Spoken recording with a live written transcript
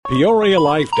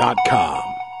PeoriaLife.com.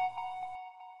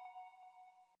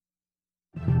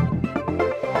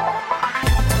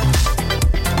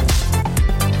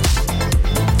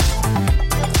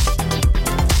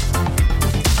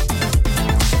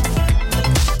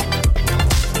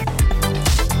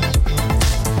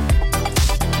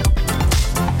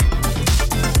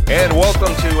 And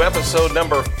welcome to episode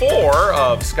number 4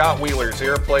 of Scott Wheeler's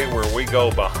Airplay, where we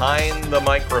go behind the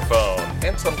microphone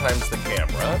and sometimes the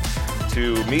camera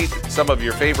to meet some of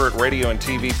your favorite radio and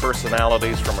TV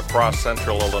personalities from across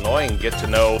Central Illinois and get to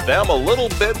know them a little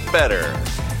bit better.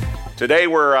 Today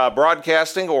we're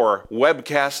broadcasting or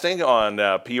webcasting on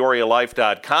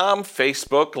PeoriaLife.com,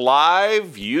 Facebook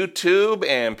Live, YouTube,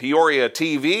 and Peoria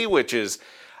TV, which is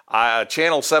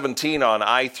Channel 17 on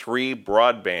I3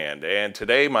 Broadband. And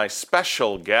today my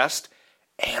special guest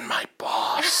and my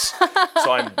boss,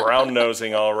 so I'm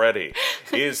brown-nosing already,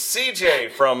 is CJ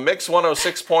from Mix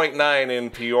 106.9 in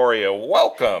Peoria.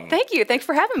 Welcome. Thank you. Thanks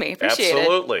for having me. Appreciate it.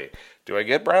 Absolutely. Do I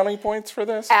get brownie points for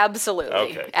this? Absolutely.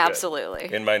 Okay. Absolutely.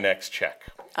 Good. In my next check.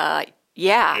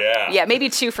 Yeah, maybe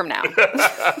 2 from now.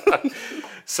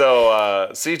 So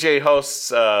CJ hosts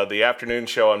the afternoon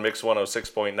show on Mix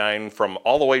 106.9 from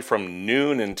all the way from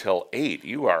noon until 8.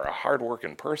 You are a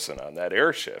hard-working person on that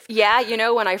air shift. Yeah,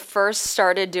 when I first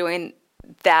started doing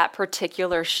that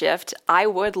particular shift, I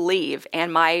would leave,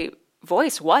 and my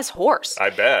voice was hoarse. I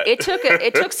bet. It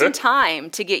took some time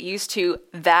to get used to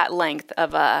that length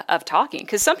of talking,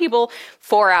 because some people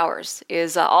 4 hours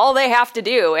is all they have to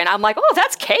do, and I'm like, oh,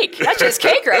 that's cake. That's just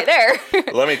cake right there.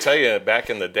 Let me tell you, back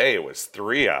in the day, it was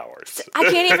 3 hours. I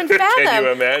can't even fathom. Can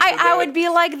you imagine I would be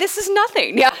like, this is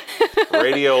nothing. Yeah.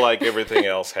 Radio, like everything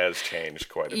else, has changed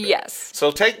quite a bit. Yes.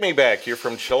 So take me back. You're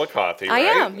from Chillicothe, right? I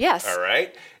am, yes. All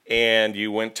right. And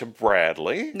you went to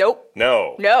Bradley? Nope.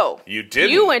 No. You didn't?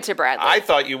 You went to Bradley. I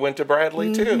thought you went to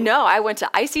Bradley, too. No, I went to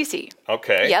ICC.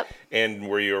 Okay. Yep. And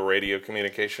were you a radio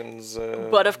communications?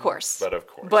 But of course.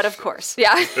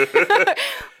 Yeah.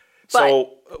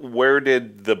 So where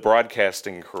did the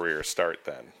broadcasting career start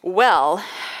then? Well,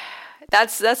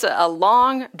 that's a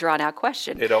long, drawn-out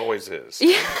question. It always is.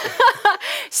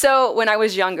 So when I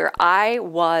was younger, I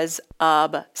was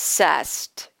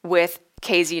obsessed with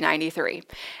KZ93.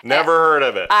 Never heard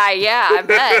of it. I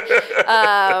bet.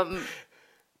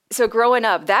 So growing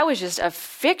up, that was just a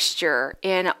fixture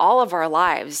in all of our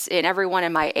lives, in everyone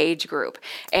in my age group.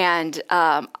 And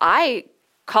I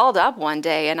called up one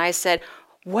day and I said,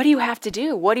 what do you have to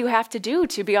do? What do you have to do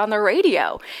to be on the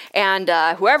radio? And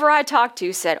whoever I talked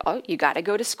to said, oh, you got to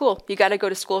go to school. You got to go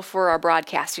to school for our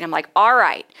broadcasting. I'm like, all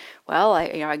right. Well,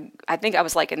 I think I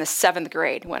was like in the 7th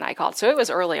grade when I called. So it was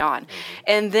early on. Mm-hmm.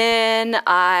 And then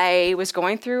I was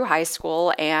going through high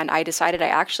school and I decided I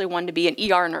actually wanted to be an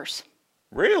ER nurse.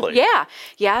 Really? Yeah.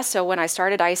 Yeah. So when I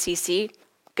started ICC,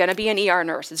 going to be an ER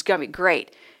nurse. It's going to be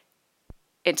great.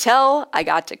 Until I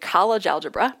got to college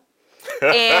algebra.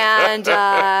 And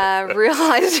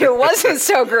realized it wasn't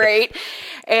so great,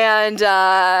 and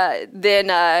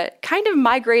then kind of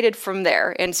migrated from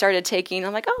there and started taking.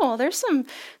 I'm like, oh, well, there's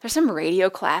some radio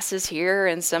classes here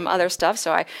and some other stuff.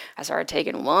 So I started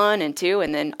taking 1 and 2,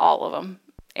 and then all of them.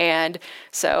 And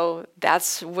so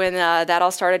that's when that all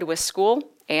started with school.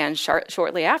 And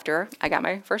shortly after, I got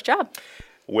my first job.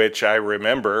 Which I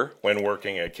remember when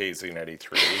working at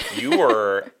KZ93, you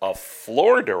were a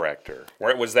floor director.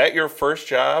 Was that your first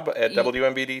job at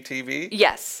WMBD TV?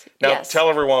 Yes. Now, tell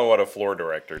everyone what a floor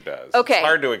director does. Okay. It's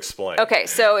hard to explain. Okay,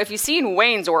 so if you've seen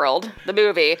Wayne's World, the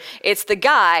movie, it's the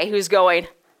guy who's going...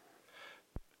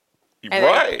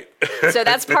 Right. So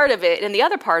that's part of it. And the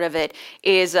other part of it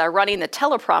is running the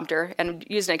teleprompter and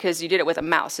using it because you did it with a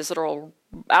mouse, this little,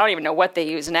 I don't even know what they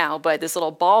use now, but this little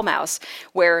ball mouse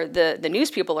where the news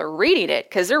people are reading it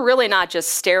because they're really not just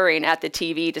staring at the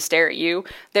TV to stare at you.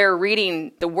 They're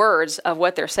reading the words of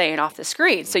what they're saying off the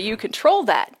screen. So you control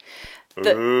that.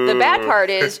 The bad part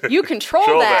is you control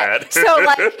that. So,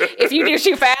 like, if you do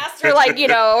too fast, you're like,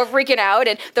 freaking out.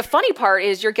 And the funny part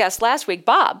is your guest last week,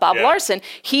 Bob Larson,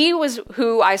 he was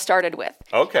who I started with.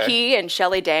 Okay. He and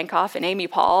Shelley Dankoff and Amy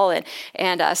Paul.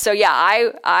 And so, yeah,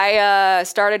 I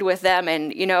started with them.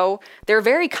 And, they're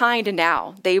very kind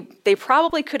now. They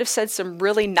probably could have said some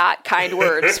really not kind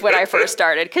words when I first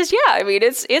started. Because,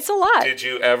 it's a lot. Did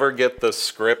you ever get the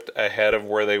script ahead of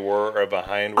where they were or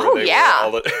behind where they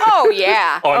were? Oh,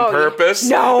 yeah. On purpose?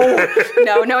 No. You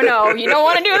don't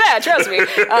want to do that, trust me.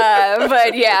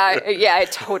 But yeah,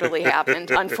 it totally happened,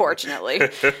 unfortunately.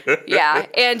 Yeah,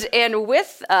 and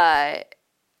with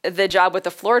the job with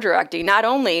the floor directing, not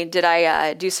only did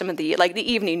I do some of the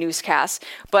evening newscasts,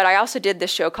 but I also did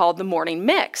this show called The Morning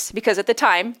Mix, because at the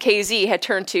time, KZ had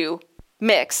turned to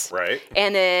mix. Right.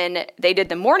 And then they did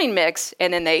the morning mix,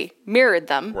 and then they mirrored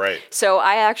them. Right. So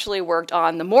I actually worked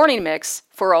on the morning mix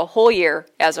for a whole year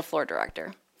as a floor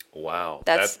director. Wow.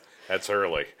 That's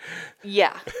early.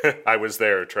 Yeah. I was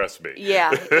there, trust me.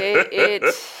 Yeah.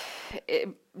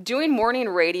 Doing morning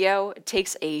radio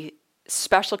takes a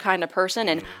special kind of person,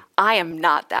 and I am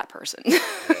not that person.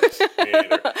 Yes, me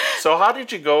either. So how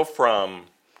did you go from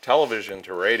television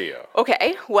to radio?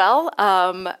 Okay, well,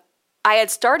 I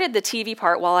had started the TV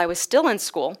part while I was still in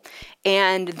school,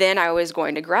 and then I was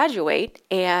going to graduate,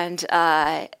 and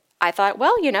I thought,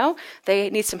 well, they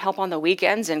need some help on the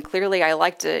weekends, and clearly I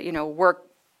like to, work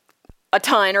a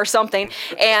ton or something.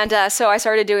 And so I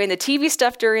started doing the TV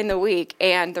stuff during the week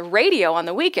and the radio on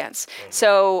the weekends.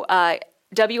 So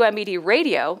WMBD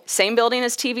radio, same building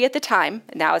as TV at the time.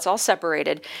 Now it's all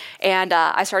separated. And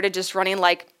I started just running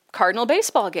like Cardinal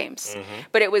baseball games.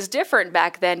 But it was different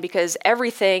back then because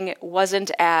everything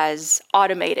wasn't as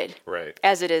automated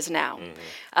as it is now.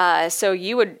 So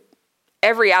you would...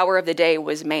 Every hour of the day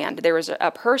was manned. There was a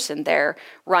person there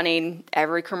running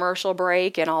every commercial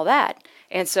break and all that.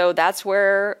 And so that's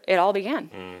where it all began.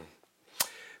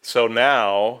 So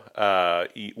now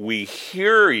we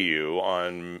hear you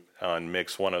on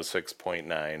Mix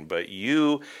 106.9, but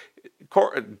you,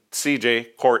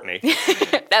 CJ Courtney.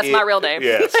 That's my real name.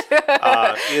 Yes.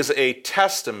 Is a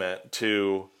testament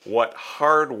to what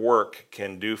hard work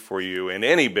can do for you in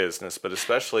any business, but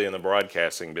especially in the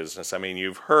broadcasting business. I mean,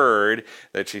 you've heard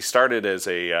that she started as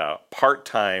a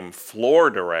part-time floor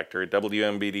director at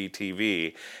WMBD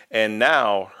TV, and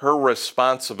now her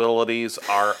responsibilities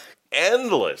are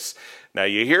endless. Now,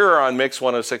 you hear her on Mix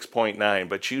 106.9,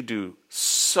 but you do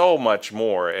so much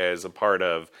more as a part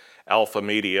of Alpha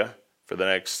Media for the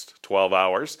next 12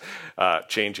 hours,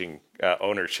 changing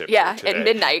ownership. Yeah, at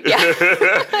midnight,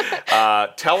 yeah.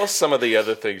 Tell us some of the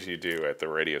other things you do at the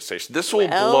radio station. This will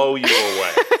blow you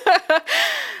away.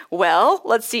 Well,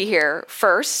 let's see here.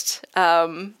 First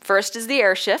is the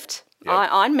air shift.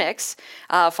 Yep. On Mix,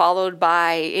 followed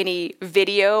by any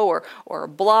video or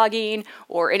blogging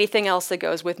or anything else that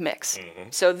goes with Mix.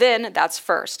 So then that's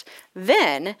first.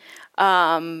 Then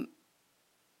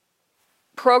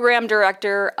program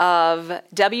director of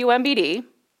WMBD,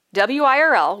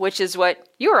 WIRL, which is what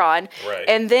you're on,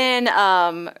 and then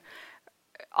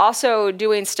also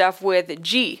doing stuff with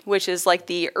G, which is like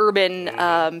the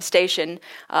urban station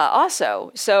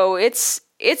also. So it's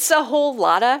a whole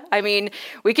lotta. I mean,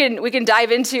 we can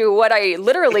dive into what I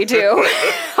literally do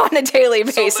on a daily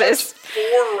basis. So that's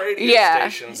 4 radio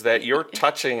stations that you're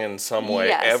touching in some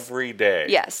way every day.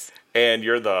 Yes. And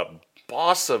you're the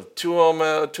boss of two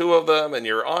of them, and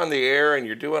you're on the air, and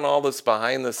you're doing all this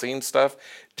behind-the-scenes stuff.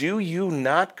 Do you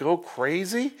not go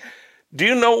crazy? Do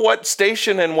you know what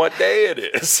station and what day it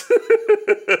is?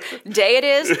 Day it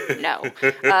is? No.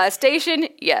 Station?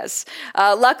 Yes.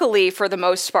 Luckily, for the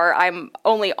most part, I'm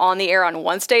only on the air on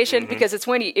one station because it's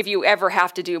when if you ever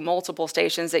have to do multiple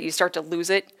stations that you start to lose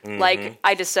it. Like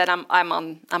I just said, I'm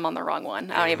on the wrong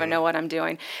one. I don't even know what I'm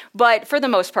doing. But for the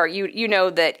most part, you know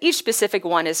that each specific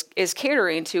one is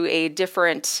catering to a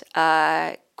different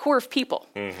core of people.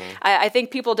 I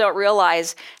think people don't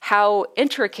realize how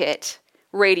intricate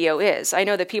radio is. I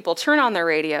know that people turn on their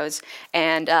radios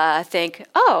and think,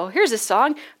 oh, here's a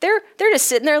song. They're just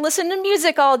sitting there listening to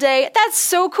music all day. That's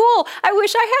so cool. I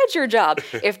wish I had your job.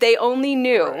 If they only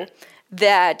knew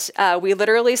that we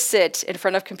literally sit in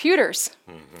front of computers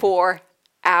for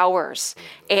hours.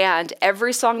 And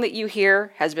every song that you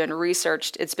hear has been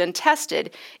researched. It's been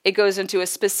tested. It goes into a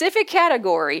specific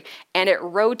category and it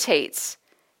rotates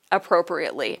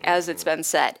appropriately as it's been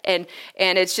set. And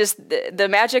it's just the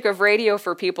magic of radio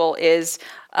for people is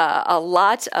a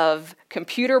lot of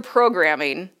computer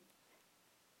programming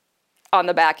on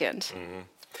the back end.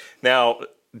 Now,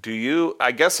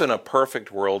 I guess in a perfect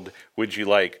world, would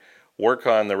you work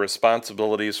on the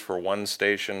responsibilities for one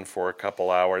station for a couple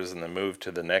hours and then move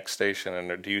to the next station?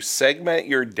 And do you segment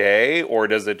your day, or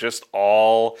does it just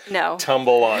all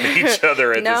tumble on each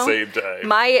other at the same time?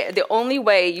 The only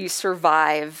way you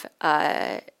survive,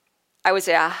 I would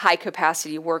say, a high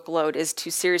capacity workload is to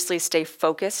seriously stay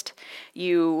focused.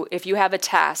 If you have a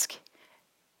task,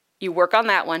 you work on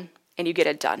that one and you get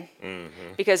it done.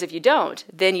 Because if you don't,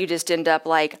 then you just end up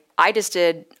like, I just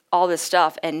did all this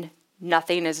stuff and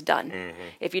nothing is done.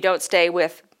 If you don't stay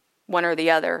with one or the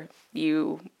other,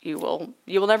 you will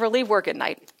never leave work at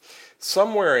night.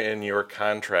 Somewhere in your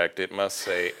contract, it must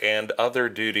say, and other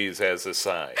duties as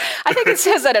assigned. I think it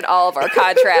says that in all of our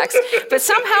contracts, but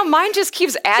somehow mine just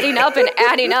keeps adding up and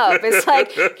adding up. It's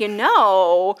like, do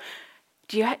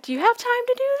you have time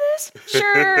to do this?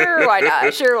 Sure,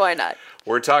 why not?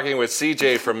 We're talking with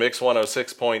CJ from Mix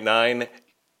 106.9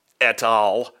 et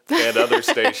al. And other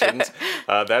stations.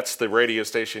 That's the radio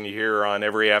station you hear on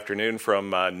every afternoon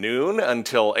from noon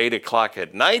until 8 o'clock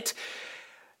at night.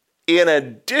 In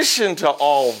addition to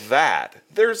all that,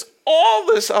 there's all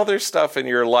this other stuff in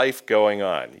your life going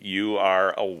on. You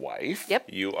are a wife. Yep.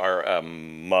 You are a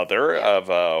mother of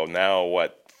now,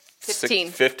 what,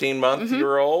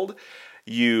 15-month-year-old.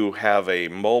 You have a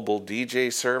mobile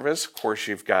DJ service. Of course,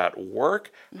 you've got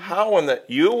work. How in the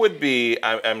you would be?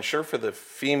 I'm sure for the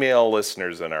female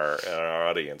listeners in our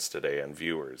audience today and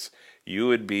viewers, you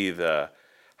would be the.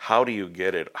 How do you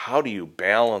get it? How do you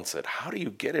balance it? How do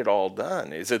you get it all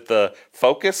done? Is it the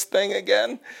focus thing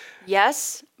again?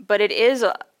 Yes, but it is,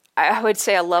 I would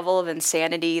say, a level of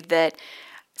insanity that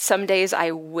some days I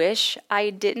wish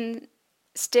I didn't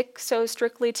stick so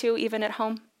strictly to, even at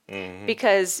home.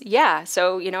 Because,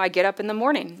 so, I get up in the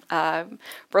morning.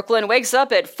 Brooklyn wakes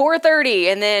up at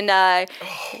 4:30, and then,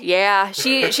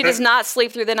 she does not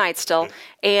sleep through the night still.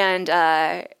 And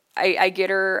I get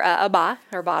her a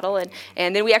bottle,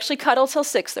 and then we actually cuddle till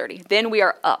 6:30. Then we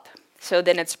are up. So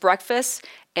then it's breakfast,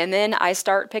 and then I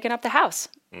start picking up the house.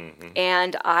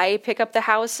 And I pick up the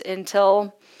house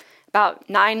until about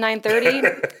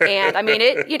 9:30, and I mean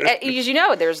as you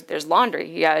know, there's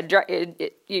laundry,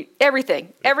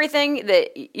 everything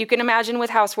that you can imagine with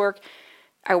housework.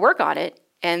 I work on it,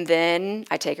 and then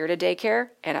I take her to daycare,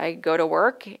 and I go to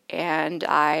work, and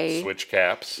I switch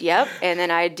caps. Yep, and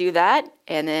then I do that,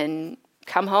 and then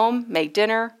come home, make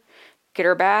dinner, get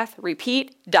her a bath,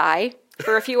 repeat, die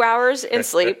for a few hours, and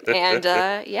sleep, and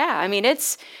I mean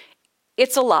it's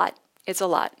a lot. It's a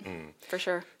lot, for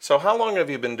sure. So how long have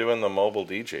you been doing the mobile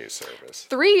DJ service?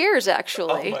 3 years,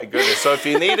 actually. Oh, my goodness. So if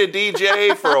you need a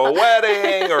DJ for a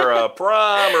wedding or a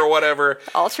prom or whatever.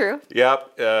 All true.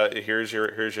 Yep. Here's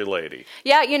your lady.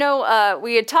 Yeah,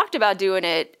 we had talked about doing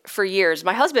it for years.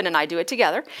 My husband and I do it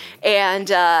together.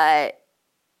 And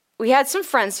we had some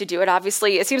friends who do it.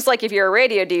 Obviously, it seems like if you're a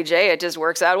radio DJ, it just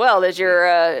works out well that you're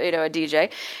a DJ.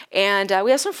 And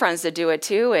we have some friends that do it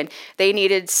too, and they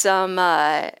needed some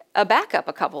a backup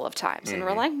a couple of times. And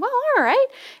we're like, well, all right.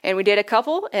 And we did a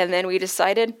couple, and then we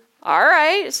decided, all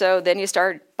right. So then you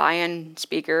start buying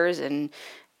speakers and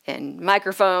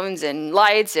microphones and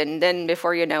lights, and then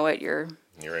before you know it, you're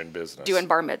in business. Doing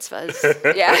bar mitzvahs.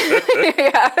 Yeah.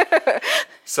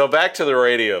 So back to the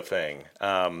radio thing.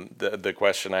 The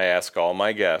question I ask all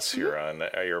my guests here on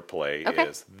Your Play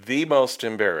is the most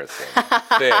embarrassing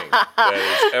thing that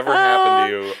has ever happened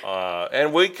to you.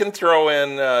 And we can throw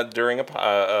in during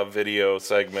a video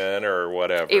segment or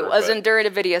whatever. It wasn't during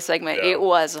a video segment. Yeah. It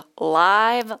was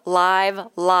live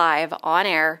on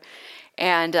air.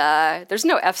 And there's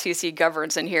no FCC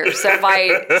governance in here. So if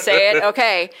I say it,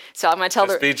 okay. So I'm going to tell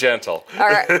Just be gentle. All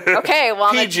right. Okay.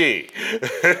 Well, PG.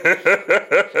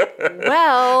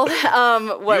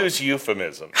 Use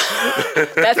euphemism.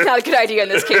 That's not a good idea in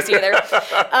this case either.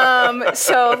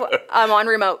 So I'm on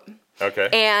remote. Okay.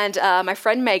 And my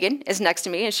friend Megan is next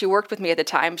to me, and she worked with me at the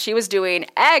time. She was doing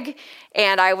egg,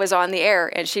 and I was on the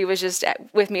air, and she was just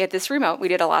with me at this remote. We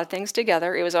did a lot of things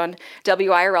together. It was on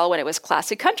WIRL when it was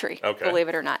classic country, believe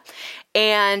it or not.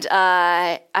 And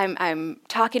I'm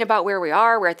talking about where we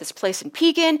are. We're at this place in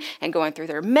Pekin and going through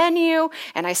their menu,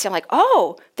 and I sound like,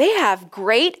 oh, they have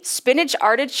great spinach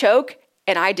artichoke,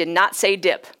 and I did not say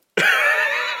dip.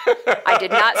 I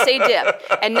did not say dip.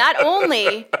 And not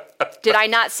only did I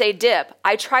not say dip,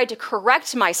 I tried to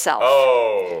correct myself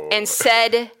and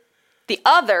said the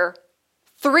other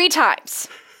 3 times.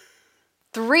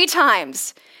 3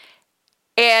 times.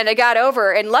 And I got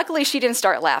over, and luckily she didn't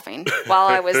start laughing while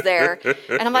I was there.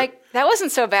 And I'm like, that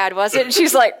wasn't so bad, was it? And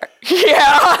she's like,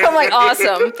 yeah. I'm like,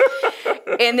 awesome.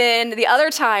 And then the other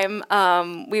time,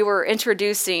 we were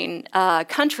introducing a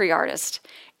country artist,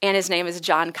 and his name is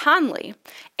John Conley.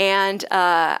 And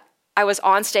I was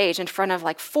on stage in front of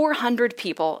like 400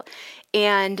 people,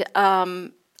 and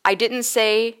I didn't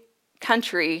say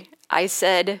country. I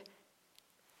said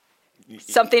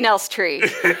something else tree,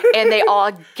 and they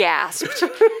all gasped.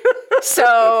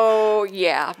 So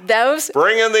yeah, those.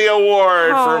 Bring in the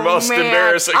award for most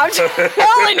embarrassing. I'm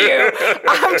telling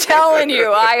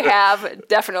you, I have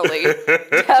definitely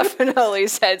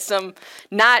said some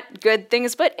not good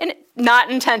things, but not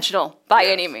intentional by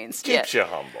any means. Keeps you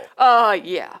humble. Oh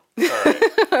yeah.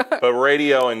 Right. But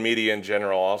radio and media in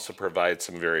general also provide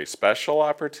some very special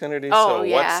opportunities. Oh,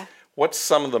 yeah. What's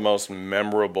some of the most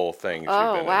memorable things you've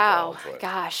been involved with?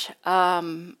 Gosh.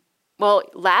 Well,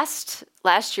 last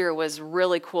year was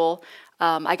really cool.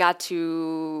 I got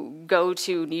to go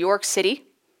to New York City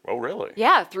Oh, really?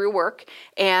 Yeah, through work,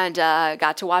 and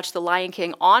got to watch The Lion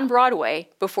King on Broadway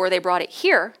before they brought it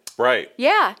here. Right.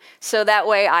 Yeah, so that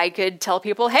way I could tell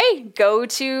people, hey, go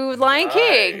to Lion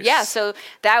King. Yeah, so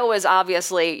that was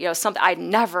obviously, something. I'd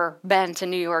never been to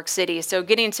New York City, so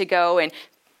getting to go and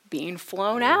being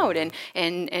flown out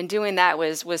and doing that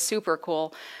was super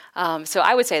cool. So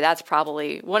I would say that's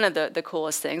probably one of the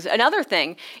coolest things. Another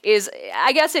thing is,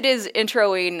 I guess it is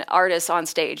introing artists on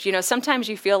stage. Sometimes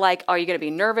you feel like, are you going to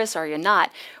be nervous? Are you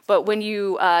not? But when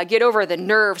you get over the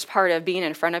nerves part of being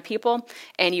in front of people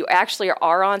and you actually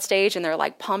are on stage and they're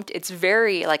like pumped, it's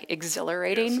very like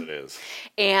exhilarating. Yes, it is.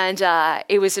 And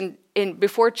it was in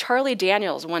before Charlie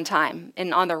Daniels one time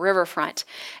on the riverfront.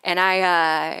 And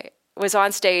I was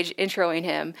on stage introing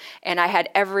him and I had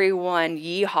everyone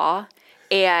yeehaw.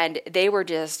 And they were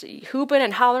just hooping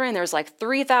and hollering. There was like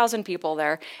 3,000 people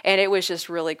there, and it was just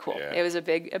really cool. Yeah. It was a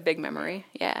big memory.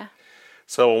 Yeah.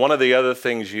 So one of the other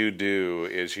things you do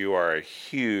is you are a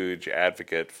huge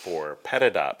advocate for pet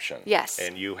adoption. Yes.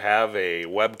 And you have a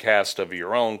webcast of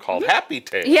your own called Happy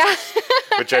Tales. Yeah.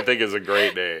 Which I think is a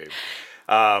great name.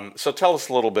 So tell us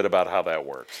a little bit about how that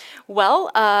works. Well,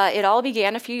 it all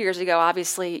began a few years ago.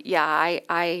 Obviously, yeah,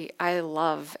 I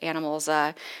love animals.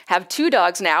 Have 2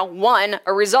 dogs now. One,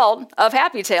 a result of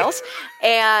Happy Tales,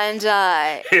 and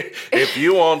If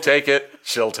you won't take it,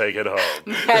 she'll take it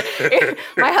home.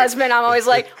 my husband, I'm always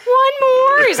like, 1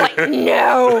 more. He's like,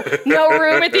 no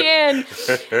room at the end.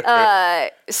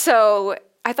 So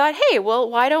I thought, hey, well,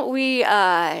 why don't we,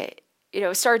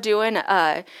 start doing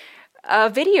a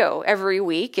video every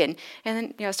week, and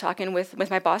then I was talking with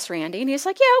my boss Randy, and he's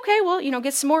like, yeah, okay, well,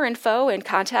 get some more info and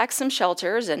contact some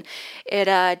shelters, and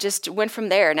it just went from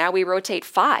there. Now we rotate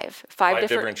five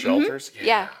different shelters.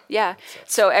 Mm-hmm. Yeah.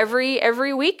 So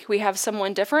every week we have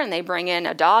someone different, and they bring in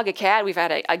a dog, a cat. We've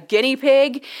had a guinea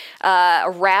pig,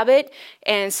 a rabbit,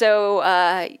 and so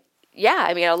I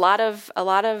mean a lot of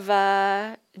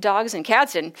dogs and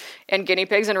cats and guinea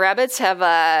pigs and rabbits have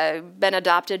been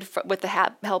adopted with the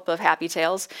help of Happy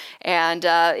Tales. And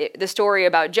the story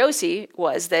about Josie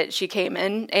was that she came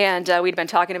in and we'd been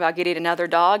talking about getting another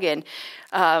dog. And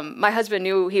my husband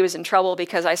knew he was in trouble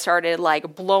because I started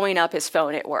like blowing up his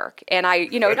phone at work. And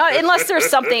not, unless there's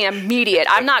something immediate,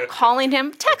 I'm not calling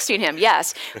him, texting him,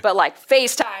 yes, but like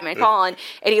FaceTime and calling.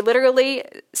 And he literally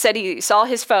said he saw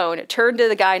his phone, turned to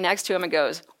the guy next to him and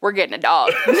goes, we're getting a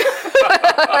dog.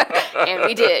 And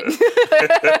we did.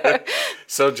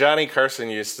 So Johnny Carson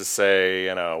used to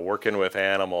say, working with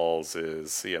animals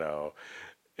is,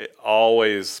 it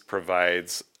always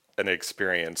provides an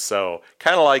experience. So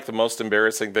kind of like the most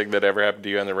embarrassing thing that ever happened to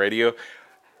you on the radio.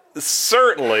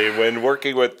 Certainly when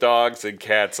working with dogs and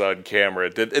cats on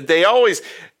camera,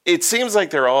 it seems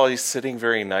like they're always sitting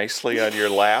very nicely on your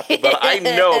lap, but I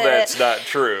know that's not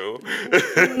true.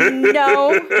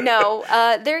 No.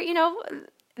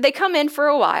 They come in for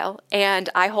a while, and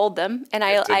I hold them, and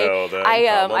I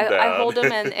hold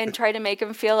them and try to make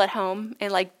them feel at home,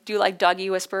 and do doggy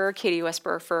whisper or kitty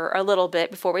whisper for a little bit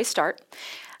before we start.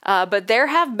 But there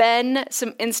have been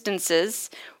some instances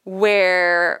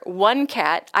where one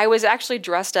cat, I was actually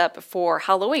dressed up for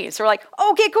Halloween. So we're like,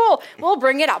 okay, cool. We'll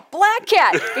bring in a black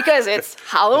cat because it's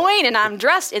Halloween and I'm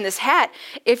dressed in this hat.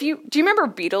 Do you remember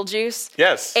Beetlejuice?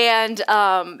 Yes. And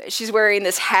she's wearing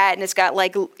this hat and it's got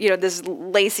this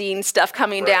lacing stuff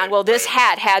coming down. Well, this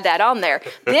hat had that on there.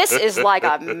 This is like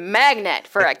a magnet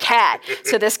for a cat.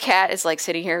 So this cat is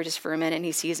sitting here just for a minute and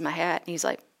he sees my hat and he's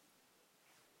like,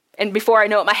 and before I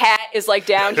know it, my hat is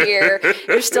down here.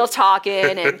 You're still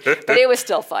talking, but it was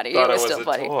still funny. It was still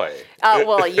funny. Toy.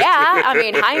 Well, yeah. I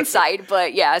mean, hindsight,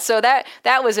 but yeah. So that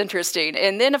was interesting.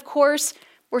 And then, of course,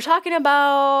 we're talking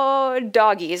about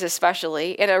doggies,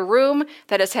 especially in a room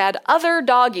that has had other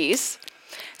doggies.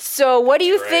 So what do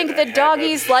you think the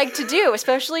doggies like to do,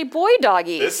 especially boy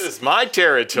doggies? This is my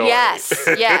territory.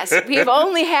 Yes. We've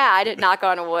only had, knock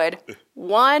on wood,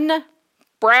 one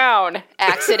brown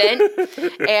accident,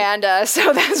 and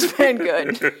so that's been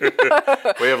good.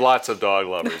 We have lots of dog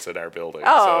lovers in our building.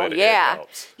 Oh, so yeah. It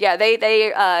helps. Yeah,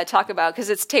 they talk about,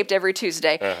 because it's taped every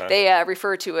Tuesday, they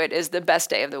refer to it as the best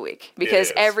day of the week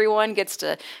because everyone gets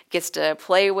to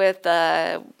play with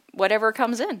whatever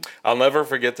comes in. I'll never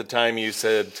forget the time you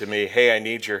said to me, hey, I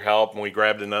need your help, and we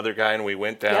grabbed another guy and we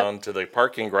went down to the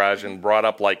parking garage and brought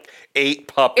up 8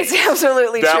 puppies. It's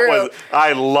absolutely true.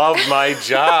 I love my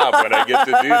job when I get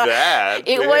to do that.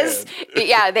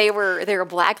 They were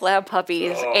black lab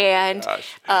puppies, and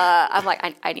I'm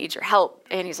like, I need your help.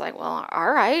 And he's like, well,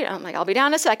 all right. I'm like, I'll be down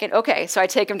in a second. Okay, so I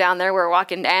take him down there. We're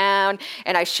walking down,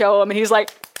 and I show him, and he's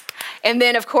like, And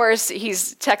then, of course,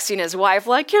 he's texting his wife,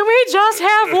 like, can we just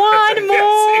have one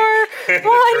more?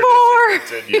 One more.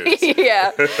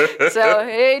 Yeah.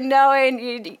 So, no,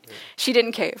 and she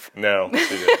didn't cave. No,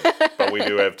 she didn't. But we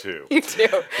do have two. You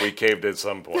do. We caved at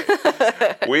some point.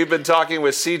 We've been talking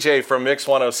with CJ from Mix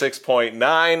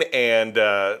 106.9, and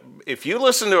if you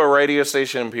listen to a radio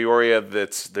station in Peoria,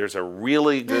 there's a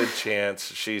really good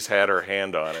chance she's had her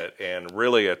hand on it, and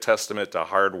really a testament to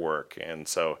hard work. And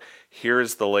so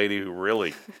here's the lady who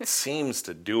really seems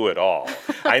to do it all.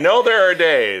 I know there are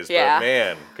days, but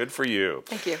man, good for you.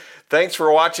 Thank you. Thanks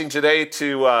for watching today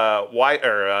to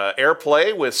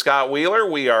Airplay with Scott Wheeler.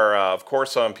 We are, of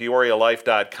course, on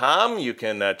PeoriaLife.com. You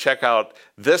can check out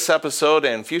this episode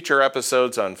and future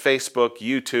episodes on Facebook,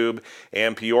 YouTube,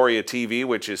 and Peoria TV,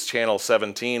 which is channel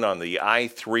 17 on the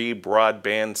i3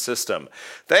 broadband system.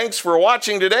 Thanks for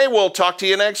watching today. We'll talk to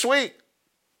you next week.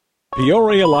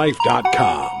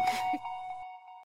 PeoriaLife.com